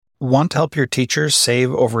Want to help your teachers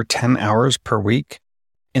save over 10 hours per week?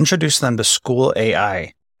 Introduce them to School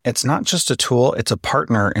AI. It's not just a tool, it's a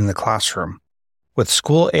partner in the classroom. With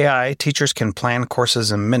School AI, teachers can plan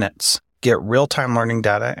courses in minutes, get real-time learning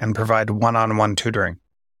data, and provide one-on-one tutoring.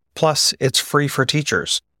 Plus, it's free for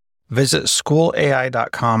teachers. Visit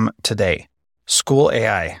schoolai.com today. School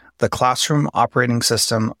AI, the classroom operating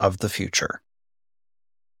system of the future.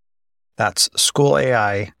 That's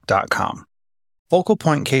schoolai.com. Focal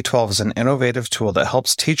Point K-12 is an innovative tool that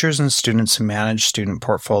helps teachers and students manage student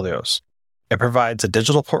portfolios. It provides a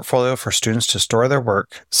digital portfolio for students to store their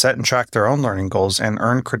work, set and track their own learning goals, and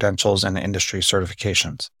earn credentials and industry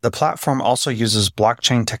certifications. The platform also uses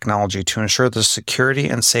blockchain technology to ensure the security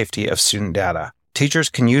and safety of student data. Teachers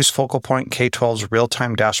can use Focal Point K-12's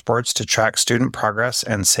real-time dashboards to track student progress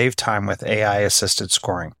and save time with AI-assisted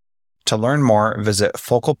scoring. To learn more, visit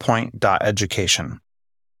focalpoint.education.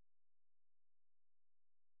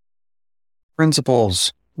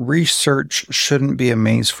 Principles. Research shouldn't be a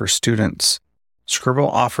maze for students. Scribble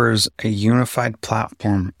offers a unified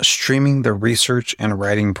platform streaming the research and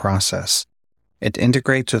writing process. It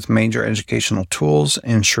integrates with major educational tools,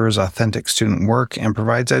 ensures authentic student work, and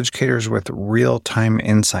provides educators with real-time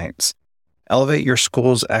insights. Elevate your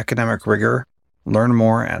school's academic rigor. Learn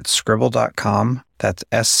more at scribble.com. That's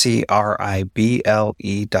scrible.com.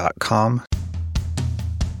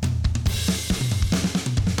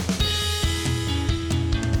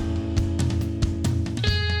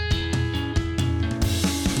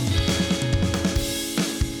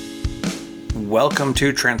 Welcome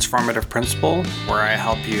to Transformative Principal, where I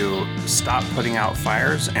help you stop putting out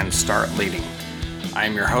fires and start leading.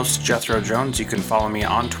 I'm your host, Jethro Jones. You can follow me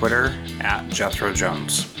on Twitter at Jethro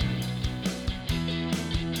Jones.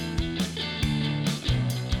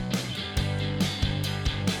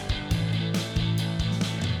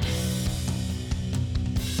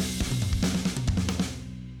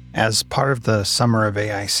 As part of the Summer of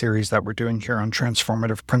AI series that we're doing here on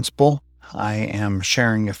Transformative Principal, I am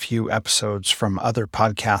sharing a few episodes from other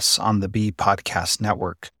podcasts on the B Podcast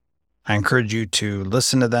Network. I encourage you to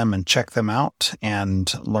listen to them and check them out and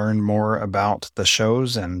learn more about the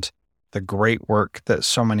shows and the great work that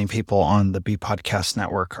so many people on the B Podcast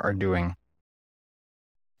Network are doing.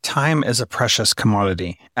 Time is a precious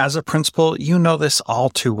commodity. As a principal, you know this all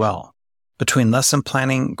too well. Between lesson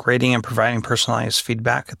planning, grading, and providing personalized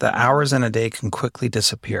feedback, the hours in a day can quickly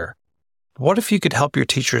disappear. What if you could help your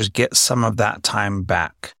teachers get some of that time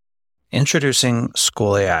back? Introducing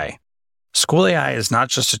School AI. School AI is not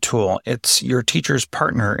just a tool, it's your teacher's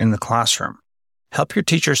partner in the classroom. Help your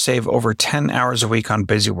teachers save over 10 hours a week on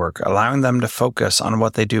busy work, allowing them to focus on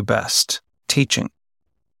what they do best, teaching.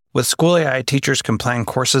 With School AI, teachers can plan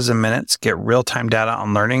courses in minutes, get real-time data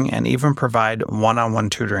on learning, and even provide one-on-one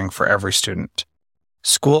tutoring for every student.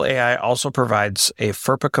 School AI also provides a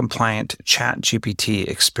FERPA-compliant ChatGPT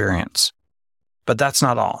experience. But that's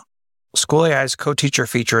not all. School AI's co-teacher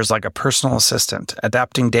feature is like a personal assistant,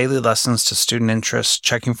 adapting daily lessons to student interests,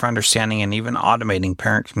 checking for understanding, and even automating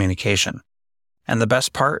parent communication. And the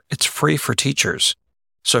best part, it's free for teachers.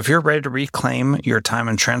 So if you're ready to reclaim your time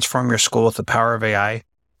and transform your school with the power of AI,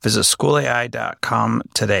 visit schoolai.com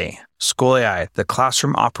today. School AI, the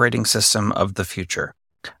classroom operating system of the future.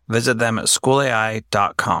 Visit them at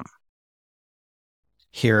schoolai.com.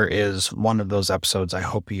 Here is one of those episodes. I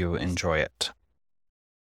hope you enjoy it.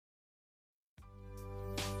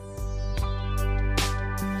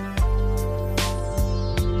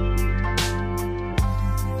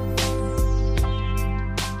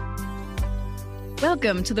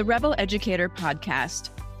 Welcome to the Rebel Educator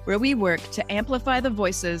Podcast, where we work to amplify the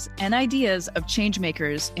voices and ideas of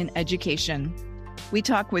changemakers in education. We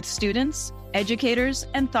talk with students, educators,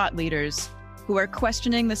 and thought leaders who are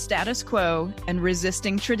questioning the status quo and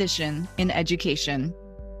resisting tradition in education.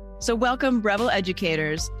 So welcome, Rebel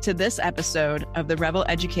Educators, to this episode of the Rebel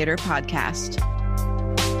Educator Podcast.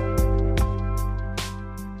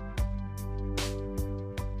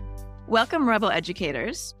 Welcome, Rebel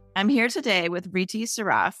Educators. I'm here today with Vriti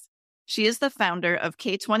Saraf. She is the founder of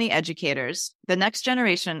K20 Educators, the next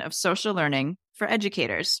generation of social learning for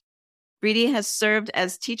educators. Vriti has served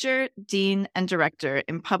as teacher, dean, and director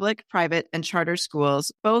in public, private, and charter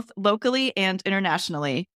schools, both locally and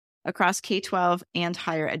internationally, across K-12 and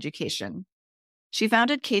higher education. She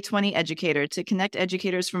founded K20 Educator to connect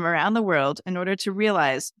educators from around the world in order to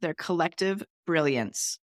realize their collective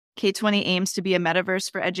brilliance. K20 aims to be a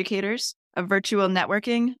metaverse for educators, a virtual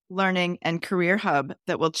networking, learning, and career hub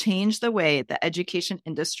that will change the way the education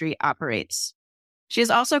industry operates. She is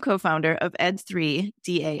also co-founder of Ed3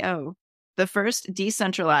 DAO, the first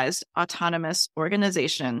decentralized autonomous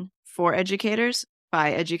organization for educators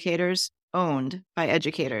by educators, owned by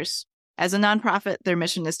educators. As a nonprofit, their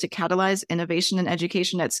mission is to catalyze innovation in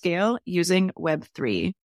education at scale using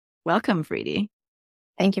Web3. Welcome, Vriti.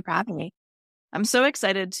 Thank you for having me. I'm so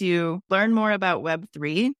excited to learn more about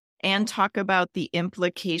Web3 and talk about the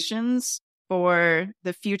implications for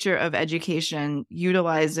the future of education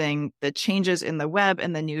utilizing the changes in the web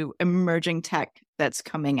and the new emerging tech that's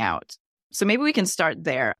coming out. So maybe we can start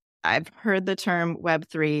there. I've heard the term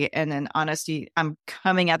Web3, and in honesty, I'm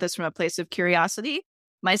coming at this from a place of curiosity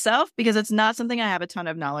myself because it's not something I have a ton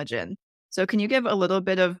of knowledge in. So can you give a little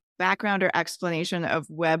bit of background or explanation of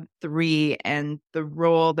Web3 and the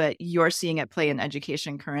role that you're seeing at play in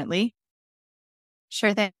education currently?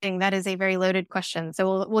 Sure thing. That is a very loaded question.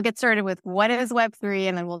 So we'll get started with what is Web3,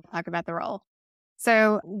 and then we'll talk about the role.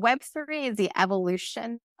 So Web3 is the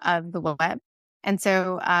evolution of the web. And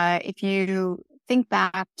so if you think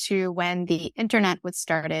back to when the internet was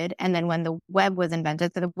started and then when the web was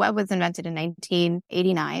invented. So the web was invented in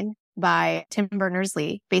 1989 by Tim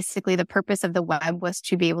Berners-Lee. Basically, the purpose of the web was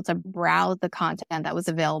to be able to browse the content that was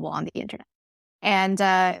available on the internet. And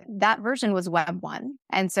that version was Web 1.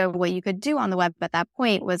 And so what you could do on the web at that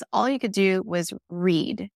point was all you could do was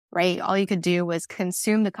read, right? All you could do was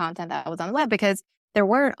consume the content that was on the web because there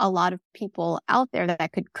weren't a lot of people out there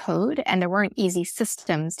that could code, and there weren't easy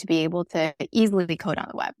systems to be able to easily code on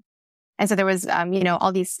the web. And so there was,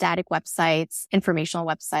 all these static websites, informational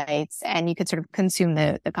websites, and you could sort of consume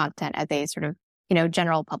the content as a sort of,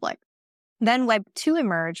 general public. Then Web 2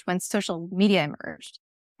 emerged when social media emerged.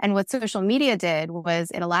 And what social media did was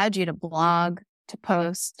it allowed you to blog, to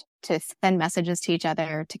post, to send messages to each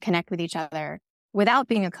other, to connect with each other without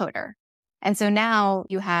being a coder. And so now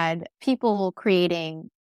you had people creating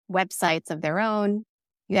websites of their own.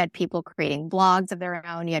 You had people creating blogs of their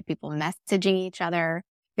own. You had people messaging each other.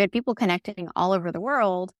 You had people connecting all over the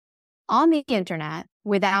world on the internet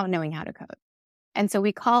without knowing how to code. And so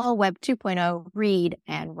we call Web 2.0 read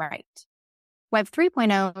and write. Web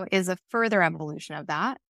 3.0 is a further evolution of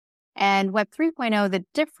that. And Web 3.0, the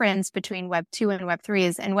difference between Web 2 and Web 3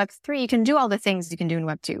 is in Web 3, you can do all the things you can do in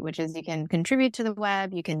Web 2, which is you can contribute to the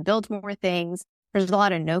web, you can build more things. There's a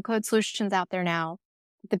lot of no-code solutions out there now.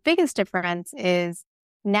 The biggest difference is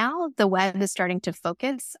now the web is starting to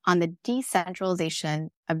focus on the decentralization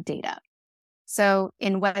of data. So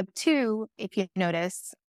in Web 2, if you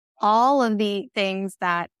notice, all of the things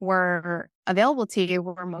that were available to you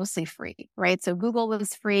were mostly free, right? So Google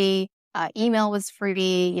was free. Email was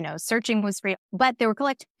free, searching was free, but they were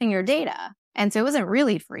collecting your data. And so it wasn't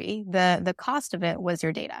really free. The cost of it was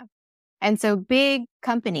your data. And so big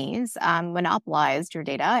companies monopolized your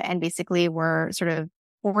data and basically were sort of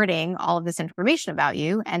hoarding all of this information about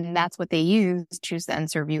you. And that's what they used to then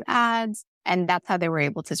serve you ads. And that's how they were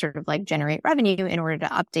able to sort of like generate revenue in order to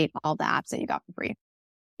update all the apps that you got for free.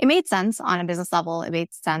 It made sense on a business level. It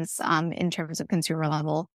made sense in terms of consumer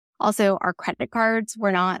level. Also, our credit cards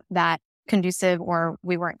were not that conducive, or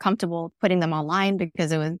we weren't comfortable putting them online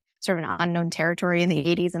because it was sort of an unknown territory in the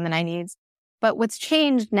 80s and the 90s. But what's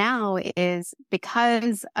changed now is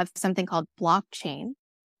because of something called blockchain,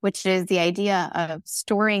 which is the idea of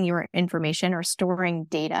storing your information or storing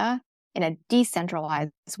data in a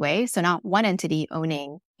decentralized way. So not one entity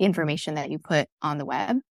owning the information that you put on the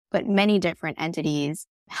web, but many different entities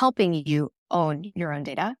helping you own your own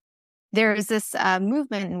data. There's this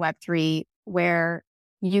movement in Web3 where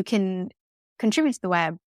you can contribute to the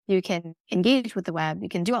web, you can engage with the web, you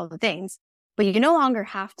can do all the things, but you no longer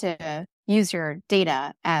have to use your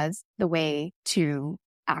data as the way to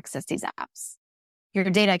access these apps. Your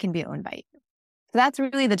data can be owned by you. So that's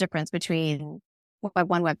really the difference between Web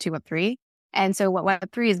 1, Web 2, Web 3. And so what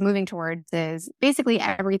Web 3 is moving towards is basically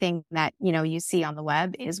everything that, you see on the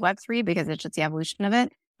web is Web 3 because it's just the evolution of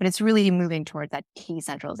it. But it's really moving towards that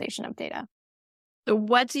decentralization of data. So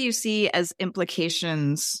what do you see as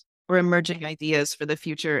implications or emerging ideas for the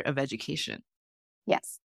future of education?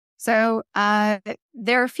 Yes. So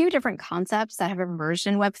there are a few different concepts that have emerged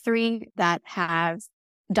in Web3 that have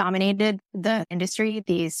dominated the industry,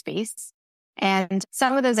 the space. And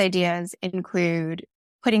some of those ideas include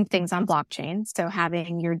putting things on blockchain, so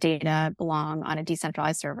having your data belong on a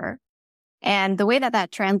decentralized server. And the way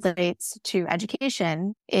that translates to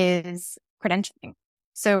education is credentialing.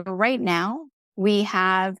 So right now we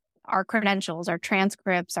have our credentials, our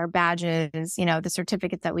transcripts, our badges, the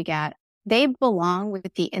certificates that we get, they belong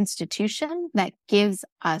with the institution that gives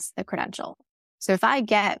us the credential. So if I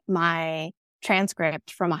get my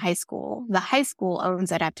transcript from a high school, the high school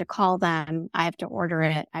owns it. I have to call them. I have to order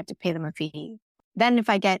it. I have to pay them a fee. Then if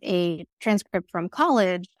I get a transcript from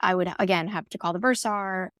college, I would, again, have to call the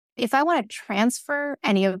bursar, if I want to transfer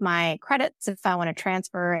any of my credits, if I want to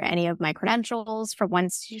transfer any of my credentials from one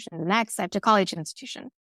institution to the next, I have to call each institution.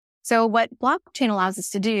 So what blockchain allows us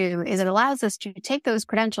to do is it allows us to take those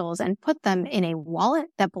credentials and put them in a wallet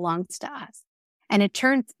that belongs to us. And it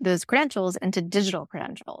turns those credentials into digital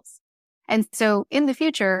credentials. And so in the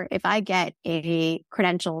future, if I get a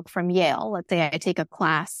credential from Yale, let's say I take a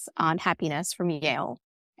class on happiness from Yale,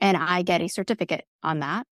 and I get a certificate on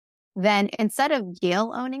that, then instead of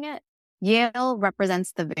Yale owning it, Yale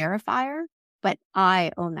represents the verifier, but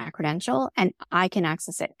I own that credential and I can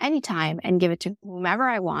access it anytime and give it to whomever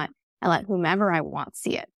I want and let whomever I want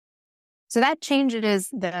see it. So that changes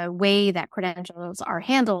the way that credentials are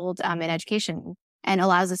handled in education and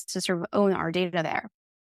allows us to sort of own our data there.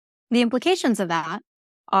 The implications of that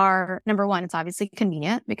are, number one, it's obviously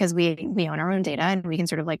convenient because we own our own data and we can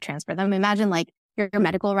sort of like transfer them. Imagine like your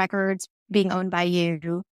medical records being owned by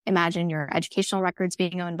you. Imagine your educational records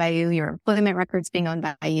being owned by you, your employment records being owned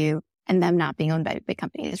by you, and them not being owned by big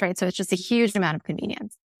companies, right? So it's just a huge amount of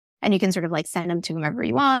convenience. And you can sort of like send them to whomever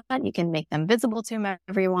you want. You can make them visible to whomever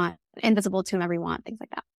you want, invisible to whomever you want, things like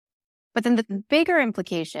that. But then the bigger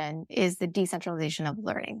implication is the decentralization of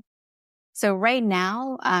learning. So right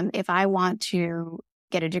now, if I want to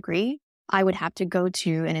get a degree, I would have to go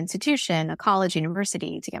to an institution, a college,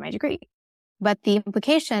 university to get my degree. But the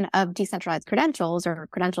implication of decentralized credentials or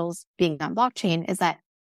credentials being on blockchain is that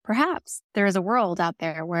perhaps there is a world out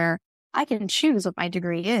there where I can choose what my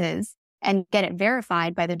degree is and get it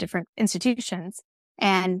verified by the different institutions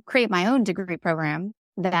and create my own degree program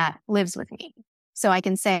that lives with me. So I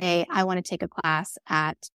can say, I want to take a class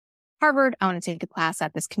at Harvard. I want to take a class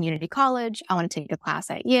at this community college. I want to take a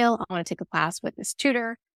class at Yale. I want to take a class with this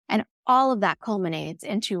tutor. And all of that culminates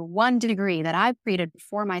into one degree that I've created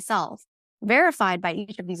for myself, verified by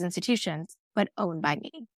each of these institutions, but owned by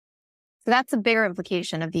me. So that's a bigger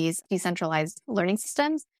implication of these decentralized learning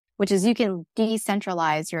systems, which is you can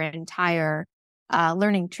decentralize your entire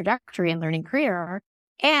learning trajectory and learning career.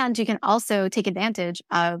 And you can also take advantage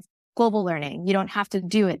of global learning. You don't have to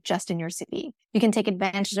do it just in your city. You can take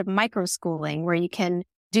advantage of micro schooling where you can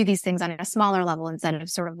do these things on a smaller level instead of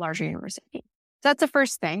sort of larger university. So that's the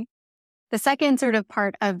first thing. The second sort of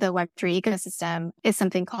part of the Web3 ecosystem is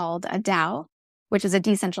something called a DAO, which is a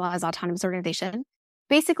decentralized autonomous organization.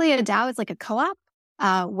 Basically, a DAO is like a co-op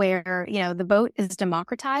where, the vote is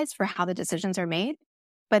democratized for how the decisions are made.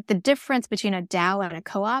 But the difference between a DAO and a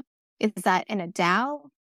co-op is that in a DAO,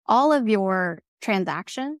 all of your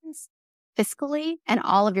transactions fiscally and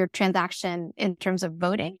all of your transaction in terms of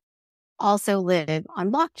voting also live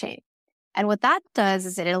on blockchain. And what that does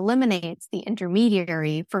is it eliminates the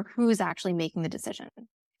intermediary for who's actually making the decision.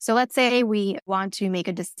 So let's say we want to make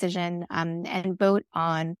a decision and vote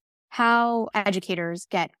on how educators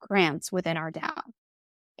get grants within our DAO.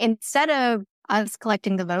 Instead of us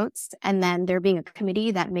collecting the votes and then there being a committee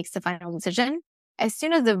that makes the final decision, as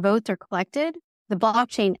soon as the votes are collected, the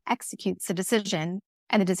blockchain executes the decision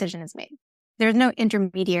and the decision is made. There's no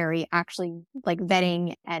intermediary actually like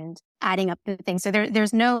vetting and adding up the things. So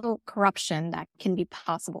there's no corruption that can be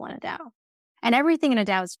possible in a DAO. And everything in a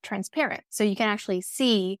DAO is transparent. So you can actually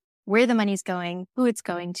see where the money's going, who it's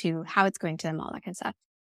going to, how it's going to them, all that kind of stuff.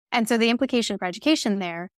 And so the implication for education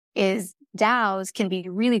there is DAOs can be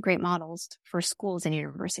really great models for schools and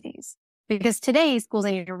universities. Because today, schools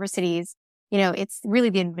and universities, it's really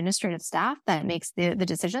the administrative staff that makes the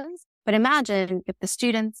decisions. But imagine if the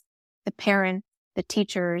students, the parents, the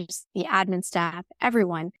teachers, the admin staff,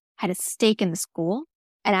 everyone had a stake in the school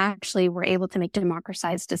and actually were able to make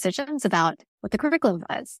democratized decisions about what the curriculum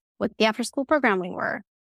was, what the after-school programming were,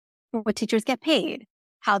 what teachers get paid,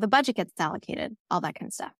 how the budget gets allocated, all that kind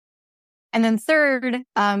of stuff. And then third,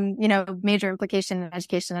 major implication in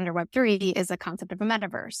education under Web3 is the concept of a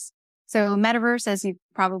metaverse. So metaverse, as you've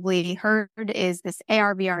probably heard, is this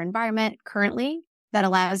AR/VR environment currently that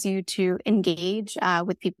allows you to engage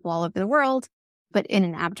with people all over the world, but in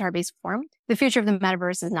an avatar-based form. The future of the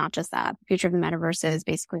metaverse is not just that. The future of the metaverse is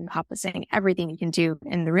basically encompassing everything you can do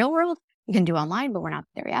in the real world. You can do online, but we're not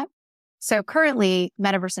there yet. So currently,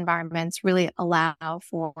 metaverse environments really allow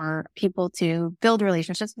for people to build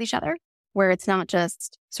relationships with each other, where it's not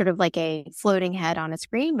just sort of like a floating head on a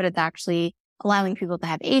screen, but it's actually allowing people to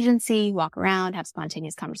have agency, walk around, have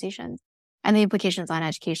spontaneous conversations. And the implications on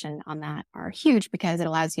education on that are huge because it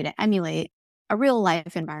allows you to emulate a real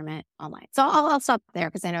life environment online. So I'll stop there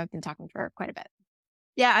because I know I've been talking for quite a bit.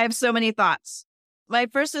 Yeah, I have so many thoughts. My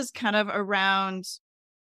first is kind of around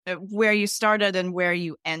where you started and where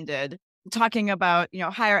you ended, talking about,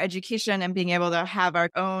 higher education and being able to have our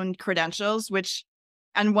own credentials, which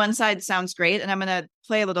on one side sounds great. And I'm going to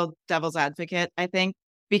play a little devil's advocate, I think,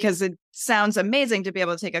 because it sounds amazing to be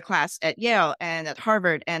able to take a class at Yale and at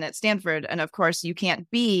Harvard and at Stanford. And of course, you can't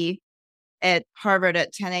be at Harvard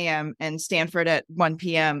at 10 a.m. and Stanford at 1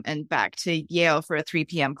 p.m. and back to Yale for a 3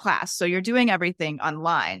 p.m. class. So you're doing everything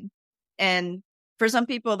online. And for some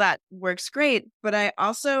people, that works great. But I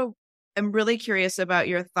also am really curious about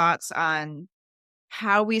your thoughts on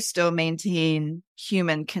how we still maintain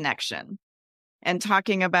human connection, and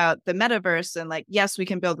talking about the metaverse and like, yes, we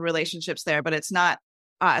can build relationships there, but it's not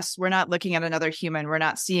us. We're not looking at another human. We're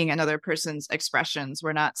not seeing another person's expressions.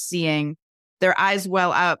 We're not seeing their eyes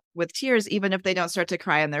well up with tears, even if they don't start to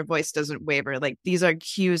cry and their voice doesn't waver. Like, these are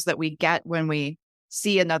cues that we get when we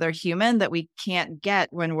see another human that we can't get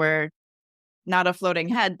when we're not a floating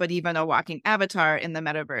head, but even a walking avatar in the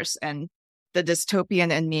metaverse. And the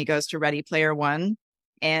dystopian in me goes to Ready Player One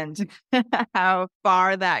and how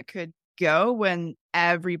far that could go when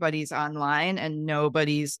everybody's online and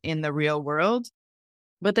nobody's in the real world.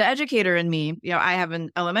 But the educator in me, I have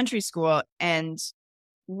an elementary school, and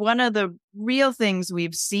one of the real things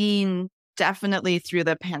we've seen definitely through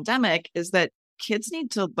the pandemic is that kids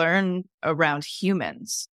need to learn around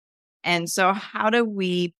humans. And so how do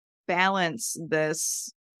we balance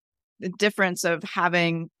this difference of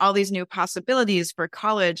having all these new possibilities for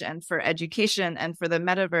college and for education and for the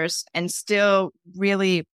metaverse, and still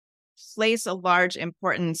really place a large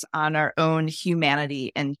importance on our own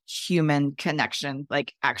humanity and human connection,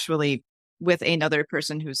 like actually with another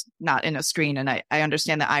person who's not in a screen? And I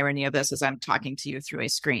understand the irony of this as I'm talking to you through a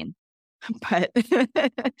screen. But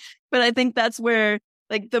but I think that's where,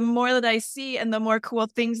 like, the more that I see and the more cool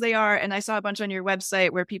things they are. And I saw a bunch on your website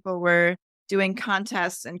where people were doing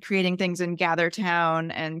contests and creating things in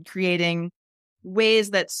GatherTown and creating ways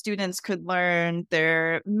that students could learn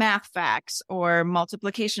their math facts or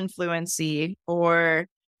multiplication fluency, or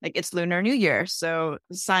like, it's Lunar New Year, so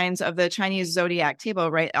signs of the Chinese zodiac table,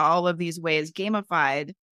 right? All of these ways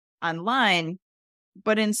gamified online.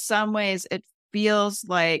 But in some ways, it feels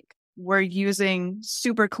like we're using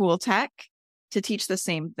super cool tech to teach the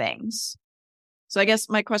same things. So I guess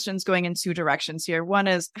my question's going in two directions here. One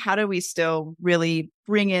is, how do we still really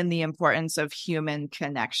bring in the importance of human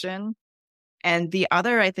connection? And the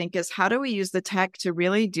other, I think, is, how do we use the tech to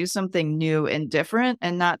really do something new and different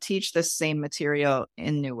and not teach the same material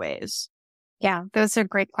in new ways? Yeah, those are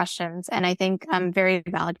great questions. And I think very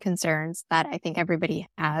valid concerns that I think everybody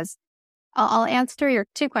has. I'll answer your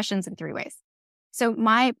two questions in three ways. So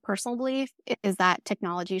my personal belief is that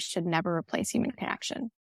technology should never replace human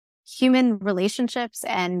connection. Human relationships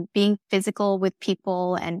and being physical with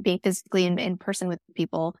people and being physically in person with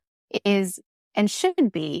people is and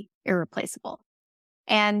should be irreplaceable.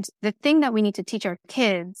 And the thing that we need to teach our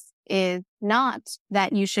kids is not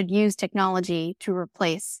that you should use technology to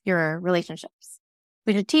replace your relationships.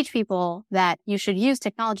 We should teach people that you should use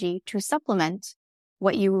technology to supplement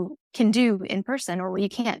what you can do in person, or what you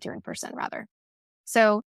can't do in person, rather.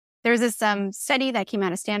 So there's this study that came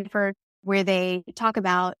out of Stanford where they talk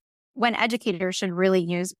about when educators should really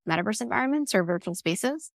use metaverse environments or virtual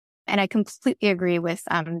spaces. And I completely agree with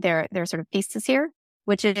their sort of thesis here,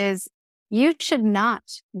 which is, you should not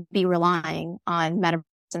be relying on metaverse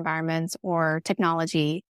environments or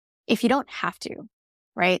technology if you don't have to,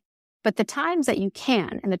 right? But the times that you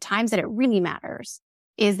can, and the times that it really matters,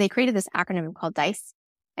 is they created this acronym called DICE.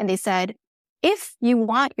 And they said, if you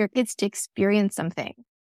want your kids to experience something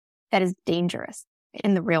that is dangerous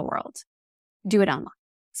in the real world, do it online.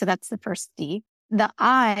 So that's the first D. The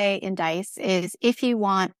I in DICE is, if you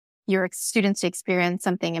want your students to experience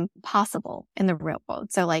something impossible in the real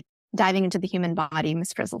world, so like diving into the human body,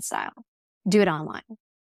 Miss Frizzle style, do it online.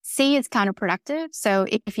 C is counterproductive. So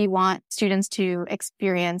if you want students to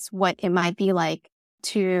experience what it might be like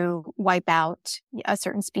to wipe out a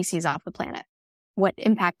certain species off the planet, what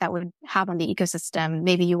impact that would have on the ecosystem,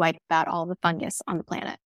 maybe you wipe out all the fungus on the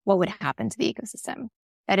planet, what would happen to the ecosystem?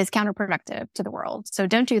 That is counterproductive to the world. So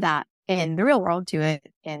don't do that in the real world, do it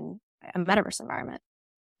in a metaverse environment.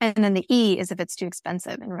 And then the E is if it's too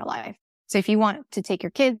expensive in real life. So if you want to take your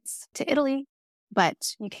kids to Italy,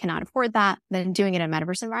 but you cannot afford that, then doing it in a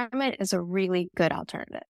metaverse environment is a really good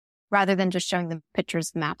alternative. Rather than just showing them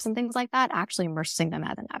pictures, maps, and things like that, actually immersing them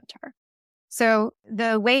as an avatar. So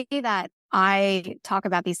the way that I talk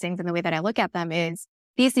about these things and the way that I look at them is,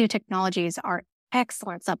 these new technologies are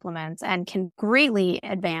excellent supplements and can greatly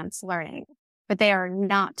advance learning, but they are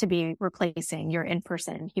not to be replacing your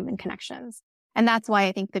in-person human connections. And that's why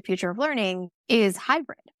I think the future of learning is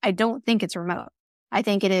hybrid. I don't think it's remote. I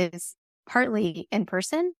think it is partly in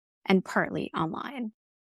person and partly online.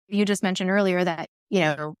 You just mentioned earlier that,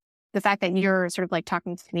 the fact that you're sort of like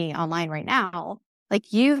talking to me online right now,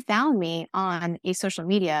 Like you found me on a social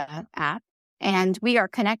media app and we are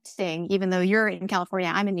connecting, even though you're in California,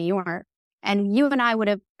 I'm in New York, and you and I would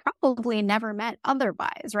have probably never met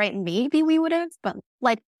otherwise, right? Maybe we would have, but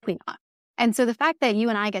likely not. And so the fact that you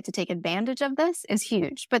and I get to take advantage of this is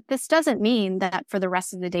huge. But this doesn't mean that for the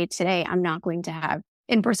rest of the day today, I'm not going to have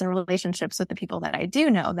in-person relationships with the people that I do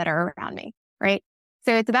know that are around me, right?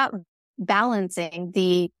 So it's about balancing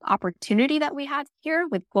the opportunity that we have here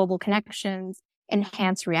with global connections,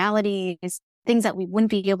 enhanced realities, things that we wouldn't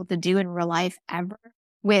be able to do in real life ever,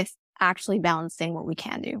 with actually balancing what we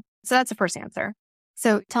can do. So that's the first answer.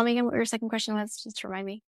 So tell me again what your second question was, just to remind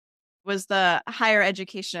me. Was the higher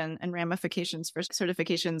education and ramifications for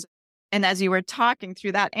certifications. And as you were talking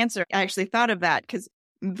through that answer, I actually thought of that because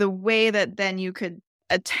the way that then you could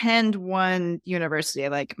attend one university,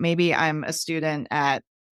 like maybe I'm a student at,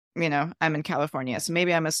 I'm in California. So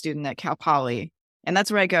maybe I'm a student at Cal Poly, and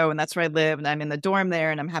that's where I go and that's where I live. And I'm in the dorm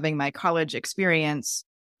there and I'm having my college experience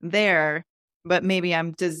there. But maybe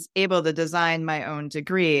I'm able to design my own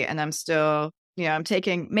degree, and I'm still I'm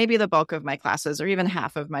taking maybe the bulk of my classes or even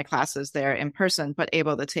half of my classes there in person, but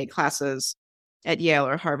able to take classes at Yale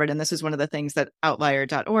or Harvard. And this is one of the things that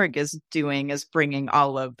outlier.org is doing, is bringing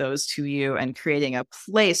all of those to you and creating a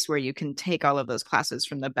place where you can take all of those classes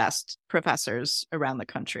from the best professors around the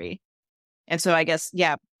country. And so I guess,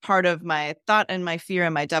 part of my thought and my fear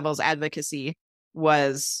and my devil's advocacy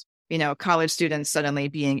was, college students suddenly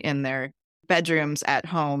being in their bedrooms at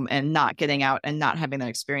home and not getting out and not having that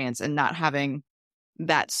experience and not having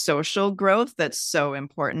that social growth that's so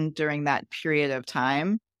important during that period of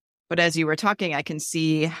time. But as you were talking, I can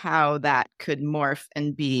see how that could morph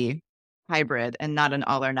and be hybrid and not an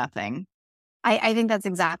all or nothing. I think that's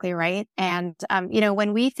exactly right. And,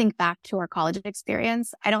 when we think back to our college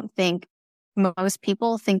experience, I don't think most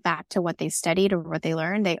people think back to what they studied or what they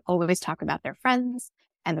learned. They always talk about their friends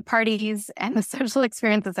and the parties and the social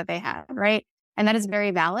experiences that they had, right? And that is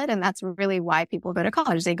very valid. And that's really why people go to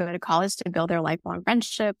college. They go to college to build their lifelong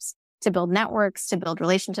friendships, to build networks, to build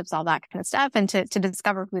relationships, all that kind of stuff, and to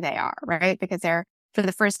discover who they are, right? Because they're for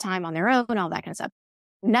the first time on their own, all that kind of stuff.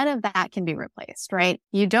 None of that can be replaced, right?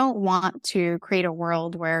 You don't want to create a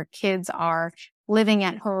world where kids are living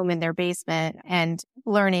at home in their basement and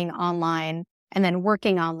learning online and then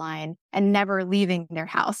working online and never leaving their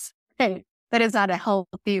house. Right? That is not a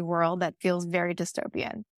healthy world. That feels very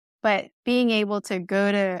dystopian. But being able to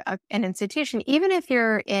go to an institution, even if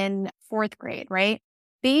you're in fourth grade, right?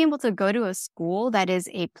 Being able to go to a school that is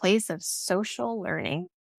a place of social learning,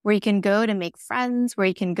 where you can go to make friends, where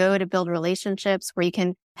you can go to build relationships, where you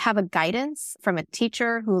can have a guidance from a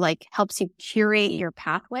teacher who helps you curate your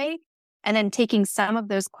pathway, and then taking some of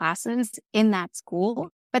those classes in that school,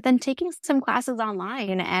 but then taking some classes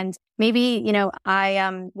online. And maybe,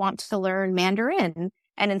 I want to learn Mandarin.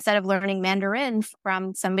 And instead of learning Mandarin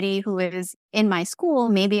from somebody who is in my school,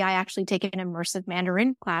 maybe I actually take an immersive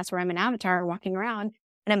Mandarin class where I'm an avatar walking around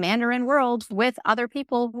in a Mandarin world with other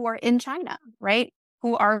people who are in China, right?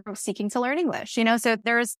 Who are seeking to learn English, So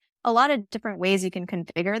there's a lot of different ways you can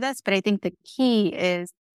configure this. But I think the key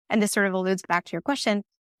is, and this sort of alludes back to your question,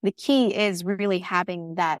 the key is really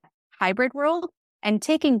having that hybrid world and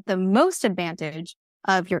taking the most advantage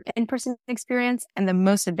of your in-person experience and the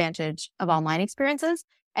most advantage of online experiences,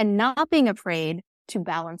 and not being afraid to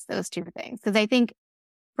balance those two things. Because I think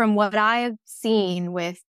from what I've seen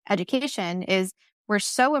with education is we're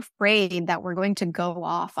so afraid that we're going to go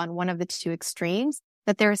off on one of the two extremes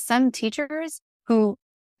that there are some teachers who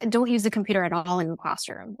don't use the computer at all in the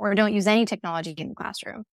classroom or don't use any technology in the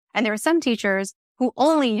classroom. And there are some teachers who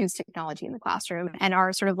only use technology in the classroom and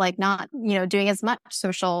are sort of not, doing as much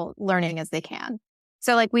social learning as they can.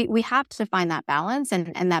 So we have to find that balance,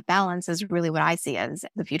 and that balance is really what I see as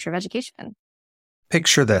the future of education.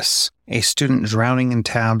 Picture this: a student drowning in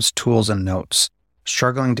tabs, tools, and notes,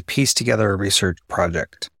 struggling to piece together a research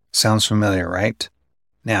project. Sounds familiar, right?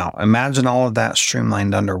 Now, imagine all of that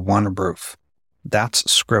streamlined under one roof.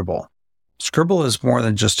 That's Scribble. Scribble is more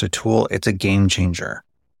than just a tool, it's a game changer.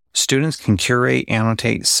 Students can curate,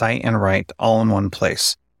 annotate, cite, and write all in one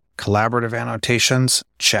place. Collaborative annotations?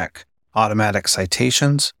 Check. Automatic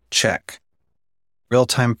citations? Check.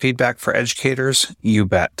 Real-time feedback for educators? You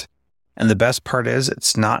bet. And the best part is,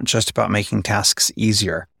 it's not just about making tasks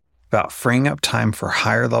easier, it's about freeing up time for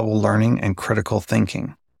higher-level learning and critical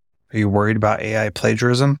thinking. Are you worried about AI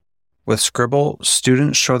plagiarism? With Scribble,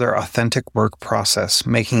 students show their authentic work process,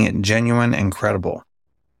 making it genuine and credible.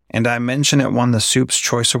 And I mentioned it won the Soup's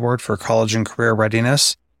Choice Award for College and Career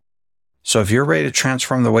Readiness. So if you're ready to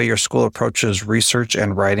transform the way your school approaches research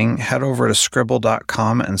and writing, head over to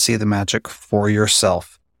scribble.com and see the magic for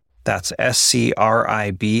yourself. That's SCRIBLE.com.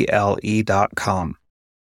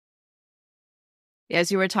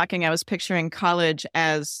 As you were talking, I was picturing college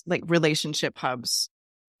as like relationship hubs.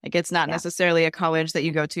 Like it's not necessarily a college that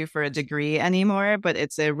you go to for a degree anymore, but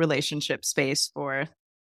it's a relationship space for,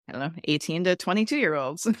 I don't know, 18 to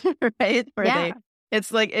 22-year-olds, right?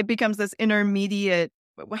 It's like it becomes this intermediate,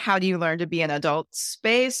 how do you learn to be an adult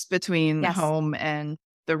space between home and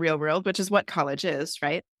the real world, which is what college is,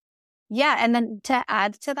 right? Yeah. And then to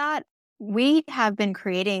add to that, we have been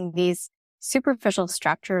creating these superficial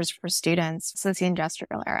structures for students since the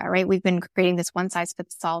industrial era, right? We've been creating this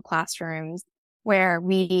one-size-fits-all classrooms where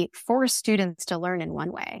we force students to learn in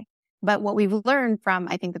one way. But what we've learned from,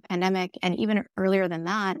 I think, the pandemic and even earlier than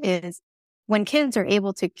that is when kids are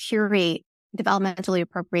able to curate developmentally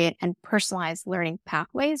appropriate and personalized learning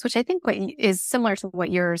pathways, which I think is similar to what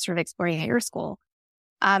you're sort of exploring at your school,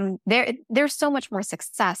 there's so much more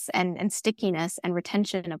success and stickiness and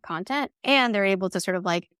retention of content, and they're able to sort of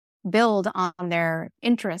like build on their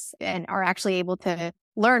interests and are actually able to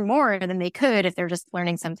learn more than they could if they're just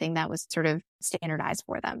learning something that was sort of standardized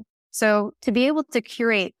for them. So to be able to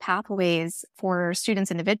curate pathways for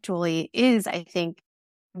students individually is, I think,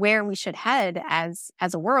 where we should head as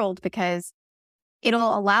a world, because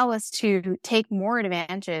it'll allow us to take more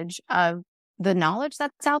advantage of the knowledge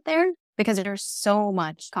that's out there, because there's so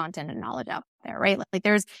much content and knowledge out there, right? Like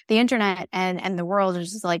there's the internet and the world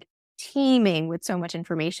is just like teeming with so much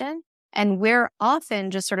information. And we're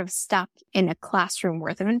often just sort of stuck in a classroom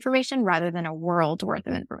worth of information rather than a world worth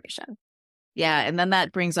of information. Yeah. And then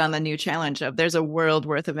that brings on the new challenge of there's a world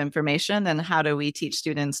worth of information, and how do we teach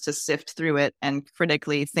students to sift through it and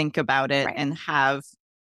critically think about it and have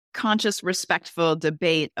conscious, respectful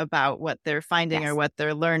debate about what they're finding or what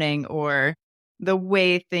they're learning, or the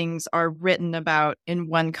way things are written about in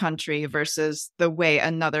one country versus the way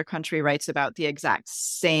another country writes about the exact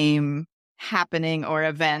same happening or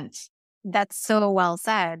event. That's so well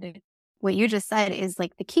said. What you just said is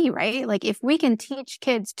like the key, right? Like if we can teach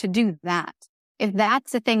kids to do that, if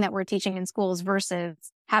that's the thing that we're teaching in schools versus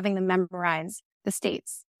having them memorize the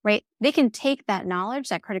states, right? They can take that knowledge,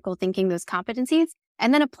 that critical thinking, those competencies,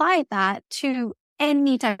 and then apply that to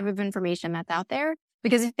any type of information that's out there.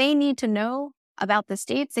 Because if they need to know about the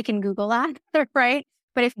states, they can Google that, right?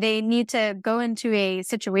 But if they need to go into a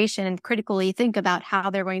situation and critically think about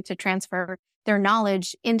how they're going to transfer their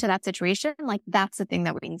knowledge into that situation, like that's the thing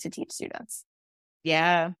that we need to teach students.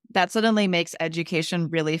 Yeah, that suddenly makes education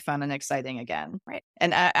really fun and exciting again. Right.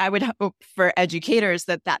 And I would hope for educators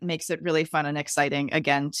that makes it really fun and exciting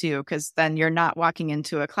again, too, because then you're not walking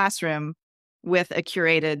into a classroom with a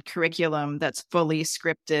curated curriculum that's fully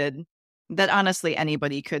scripted that honestly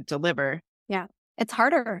anybody could deliver. Yeah, it's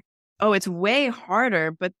harder. Oh, it's way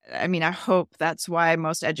harder. But I mean, I hope that's why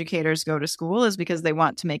most educators go to school, is because they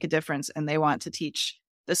want to make a difference and they want to teach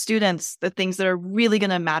the students the things that are really going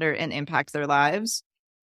to matter and impact their lives.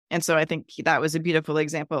 And so I think that was a beautiful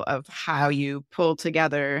example of how you pull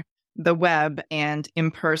together the web and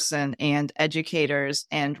in-person and educators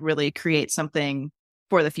and really create something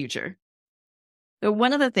for the future. So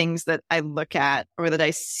one of the things that I look at, or that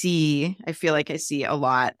I feel like I see a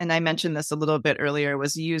lot, and I mentioned this a little bit earlier,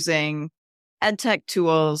 was using edtech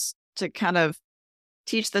tools to kind of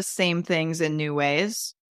teach the same things in new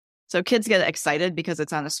ways. So kids get excited because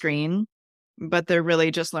it's on a screen, but they're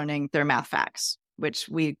really just learning their math facts, which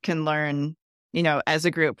we can learn, as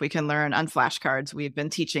a group, we can learn on flashcards. We've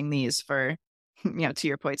been teaching these for, to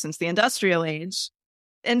your point, since the industrial age.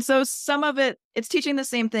 And so some of it's teaching the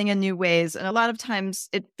same thing in new ways. And a lot of times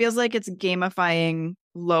it feels like it's gamifying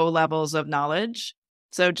low levels of knowledge.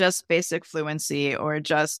 So just basic fluency, or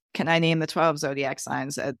just, can I name the 12 zodiac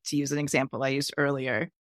signs, to use an example I used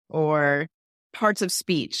earlier, or parts of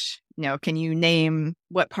speech. Can you name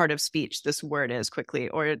what part of speech this word is quickly,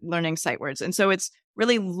 or learning sight words. And so it's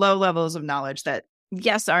really low levels of knowledge that,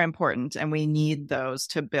 yes, are important and we need those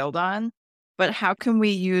to build on. But how can we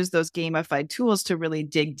use those gamified tools to really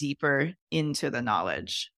dig deeper into the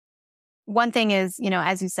knowledge? One thing is,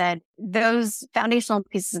 as you said, those foundational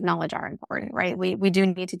pieces of knowledge are important, right? We do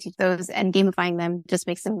need to teach those, and gamifying them just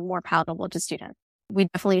makes them more palatable to students. We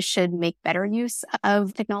definitely should make better use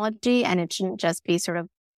of technology, and it shouldn't just be sort of,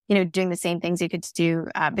 doing the same things you could do,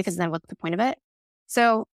 because then what's the point of it?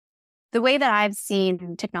 So the way that I've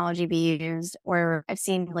seen technology be used, or I've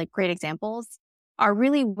seen like great examples, are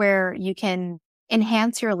really where you can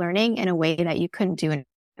enhance your learning in a way that you couldn't do in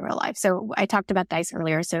real life. So I talked about DICE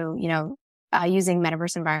earlier. So, using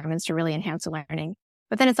metaverse environments to really enhance the learning.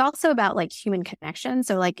 But then it's also about like human connection.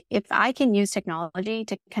 So like if I can use technology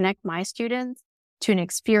to connect my students to an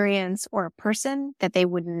experience or a person that they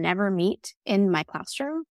would never meet in my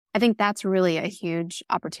classroom, I think that's really a huge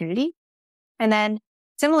opportunity. And then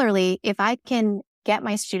similarly, if I can get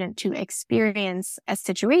my student to experience a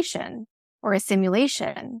situation or a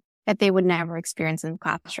simulation that they would never experience in the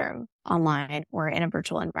classroom, online, or in a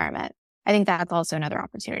virtual environment, I think that's also another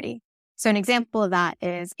opportunity. So an example of that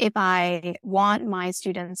is if I want my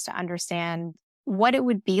students to understand what it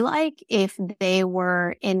would be like if they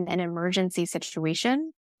were in an emergency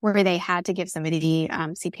situation where they had to give somebody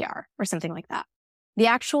CPR or something like that. The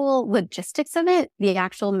actual logistics of it, the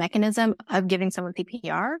actual mechanism of giving someone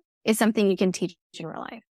CPR is something you can teach in real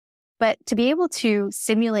life. But to be able to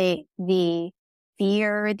simulate the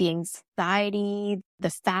fear, the anxiety, the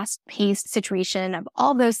fast-paced situation of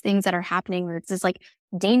all those things that are happening where it's this like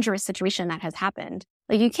dangerous situation that has happened,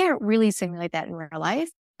 like you can't really simulate that in real life,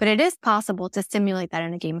 but it is possible to simulate that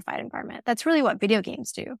in a gamified environment. That's really what video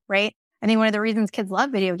games do, right? I think one of the reasons kids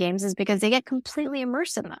love video games is because they get completely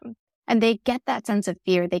immersed in them. And they get that sense of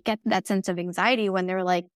fear. They get that sense of anxiety when they're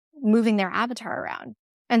like moving their avatar around.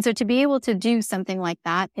 And so to be able to do something like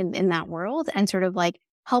that in that world and sort of like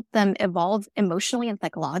help them evolve emotionally and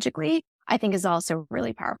psychologically, I think is also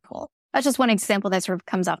really powerful. That's just one example that sort of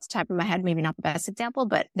comes off the top of my head. Maybe not the best example,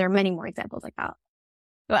 but there are many more examples like that.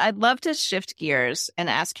 Well, I'd love to shift gears and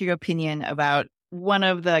ask your opinion about one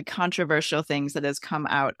of the controversial things that has come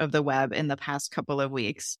out of the web in the past couple of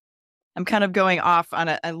weeks. I'm kind of going off on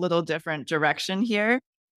a little different direction here,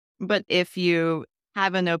 but if you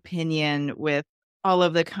have an opinion with all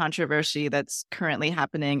of the controversy that's currently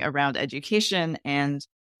happening around education and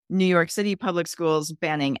New York City public schools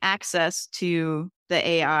banning access to the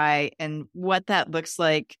AI and what that looks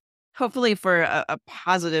like, hopefully for a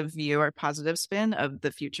positive view or positive spin of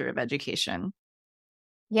the future of education.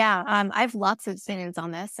 Yeah, I have lots of opinions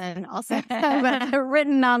on this and also have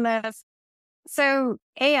written on this. So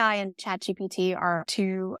AI and ChatGPT are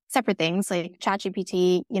two separate things. Like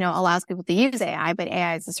ChatGPT, allows people to use AI, but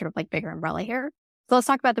AI is a sort of like bigger umbrella here. So let's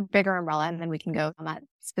talk about the bigger umbrella and then we can go on that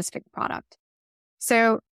specific product.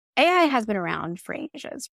 So AI has been around for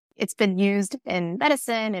ages. It's been used in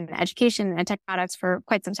medicine and education and tech products for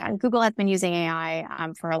quite some time. Google has been using AI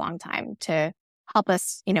for a long time to help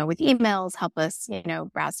us, with emails, help us,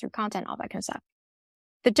 browse through content, all that kind of stuff.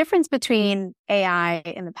 The difference between AI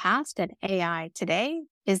in the past and AI today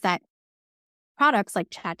is that products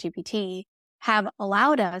like ChatGPT have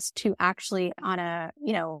allowed us to actually on a,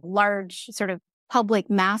 large sort of public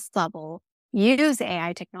mass level, use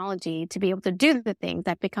AI technology to be able to do the things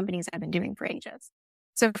that big companies have been doing for ages.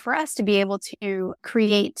 So for us to be able to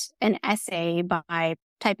create an essay by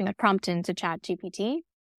typing a prompt into ChatGPT,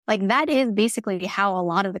 like that is basically how a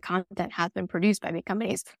lot of the content has been produced by big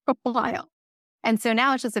companies for a while. And so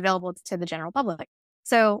now it's just available to the general public.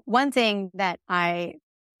 So one thing that I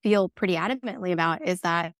feel pretty adamantly about is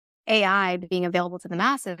that AI being available to the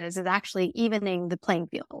masses is actually evening the playing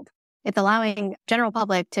field. It's allowing general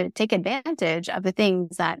public to take advantage of the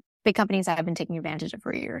things that big companies have been taking advantage of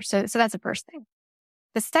for years. So that's the first thing.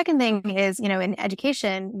 The second thing is, in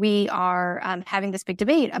education, we are having this big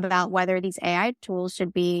debate about whether these AI tools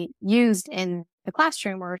should be used in the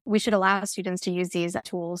classroom or we should allow students to use these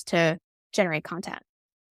tools to generate content.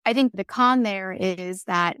 I think the con there is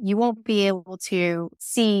that you won't be able to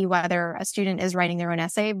see whether a student is writing their own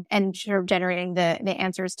essay and sort of generating the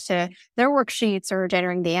answers to their worksheets or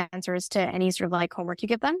generating the answers to any sort of like homework you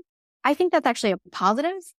give them. I think that's actually a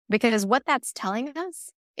positive because what that's telling us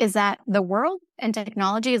is that the world and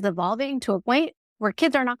technology is evolving to a point where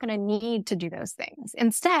kids are not going to need to do those things.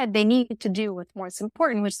 Instead, they need to do what's most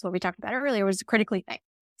important, which is what we talked about earlier, was to critically think.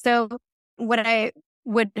 So what I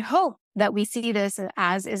would hope that we see this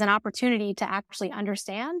as is an opportunity to actually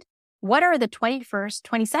understand what are the 21st,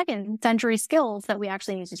 22nd century skills that we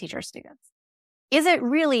actually need to teach our students. Is it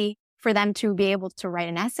really for them to be able to write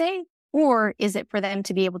an essay, or is it for them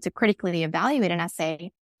to be able to critically evaluate an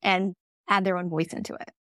essay and add their own voice into it?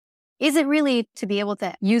 Is it really to be able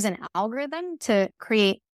to use an algorithm to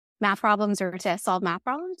create math problems or to solve math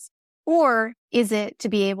problems? Or is it to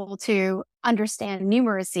be able to understand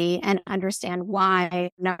numeracy and understand why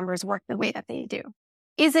numbers work the way that they do?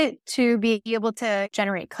 Is it to be able to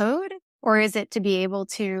generate code? Or is it to be able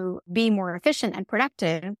to be more efficient and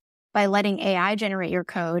productive by letting AI generate your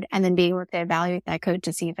code and then being able to evaluate that code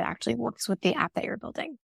to see if it actually works with the app that you're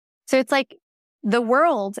building? So it's like the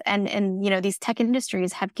world and these tech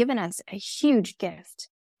industries have given us a huge gift.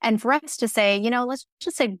 And for us to say, let's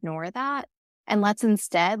just ignore that. And let's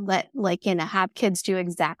instead have kids do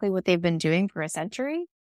exactly what they've been doing for a century.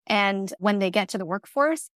 And when they get to the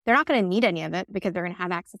workforce, they're not going to need any of it because they're going to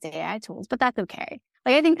have access to AI tools, but that's okay.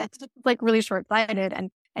 I think that's really short-sighted.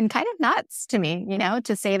 And and kind of nuts to me,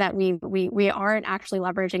 to say that we aren't actually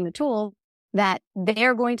leveraging the tool that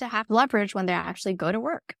they're going to have leverage when they actually go to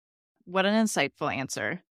work. What an insightful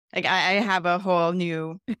answer. Like I have a whole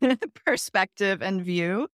new perspective and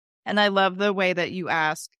view. And I love the way that you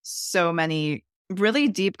ask so many really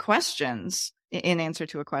deep questions in answer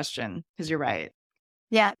to a question, because you're right.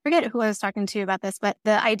 Yeah. I forget who I was talking to about this, but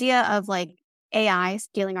the idea of like AI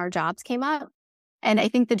stealing our jobs came up. And I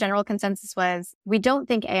think the general consensus was we don't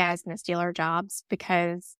think AI is going to steal our jobs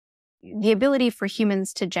because the ability for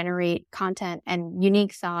humans to generate content and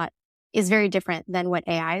unique thought is very different than what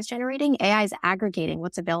AI is generating. AI is aggregating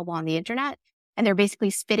what's available on the internet, and they're basically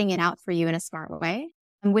spitting it out for you in a smart way,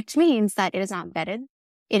 which means that it is not vetted.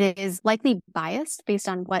 It is likely biased based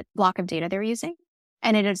on what block of data they're using.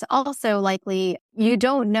 And it is also likely you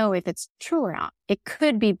don't know if it's true or not. It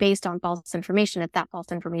could be based on false information if that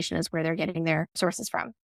false information is where they're getting their sources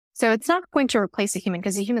from. So it's not going to replace a human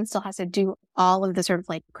because the human still has to do all of the sort of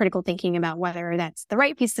like critical thinking about whether that's the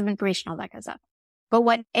right piece of information, all that kind of stuff. But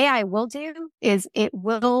what AI will do is it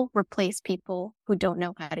will replace people who don't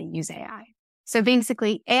know how to use AI. So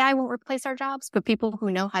basically, AI won't replace our jobs, but people who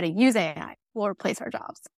know how to use AI will replace our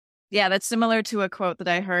jobs. Yeah, that's similar to a quote that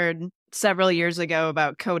I heard several years ago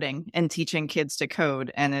about coding and teaching kids to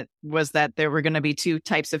code. And it was that there were going to be two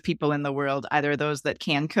types of people in the world, either those that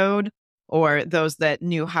can code or those that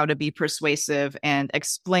knew how to be persuasive and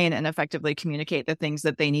explain and effectively communicate the things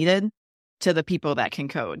that they needed to the people that can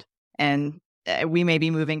code. And we may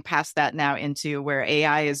be moving past that now into where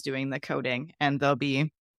AI is doing the coding, and there'll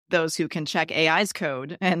be those who can check AI's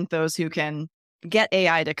code and those who can get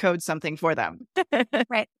AI to code something for them.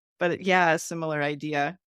 Right. But yeah, a similar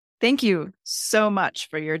idea. Thank you so much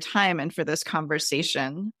for your time and for this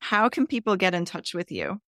conversation. How can people get in touch with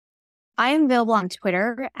you? I am available on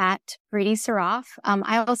Twitter at Vriti Saraf.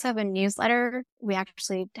 I also have a newsletter. We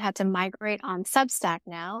actually had to migrate on Substack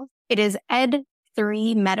now. It is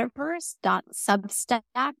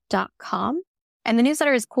ed3metaverse.substack.com. And the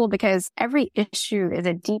newsletter is cool because every issue is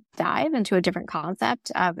a deep dive into a different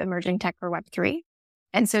concept of emerging tech for Web3.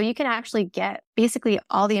 And so you can actually get basically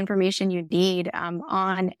all the information you need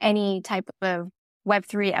on any type of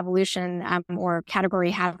Web3 evolution or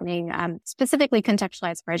category happening, specifically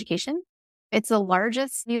contextualized for education. It's the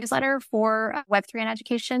largest newsletter for Web3 and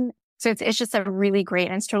education. So it's just a really great,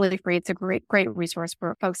 and it's totally free. It's a great resource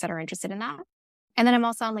for folks that are interested in that. And then I'm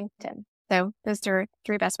also on LinkedIn. So those are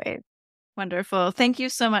three best ways. Wonderful. Thank you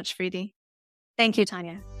so much, Vriti. Thank you,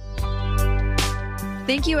 Tanya.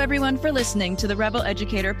 Thank you, everyone, for listening to the Rebel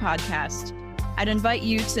Educator podcast. I'd invite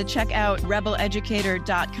you to check out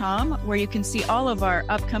rebeleducator.com, where you can see all of our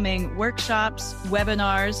upcoming workshops,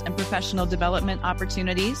 webinars, and professional development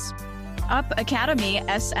opportunities.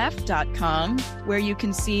 upacademysf.com, where you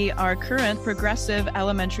can see our current progressive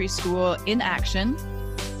elementary school in action.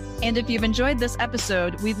 And if you've enjoyed this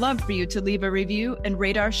episode, we'd love for you to leave a review and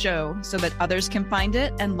rate our show so that others can find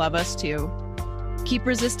it and love us too. Keep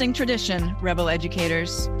resisting tradition, Rebel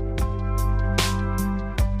Educators.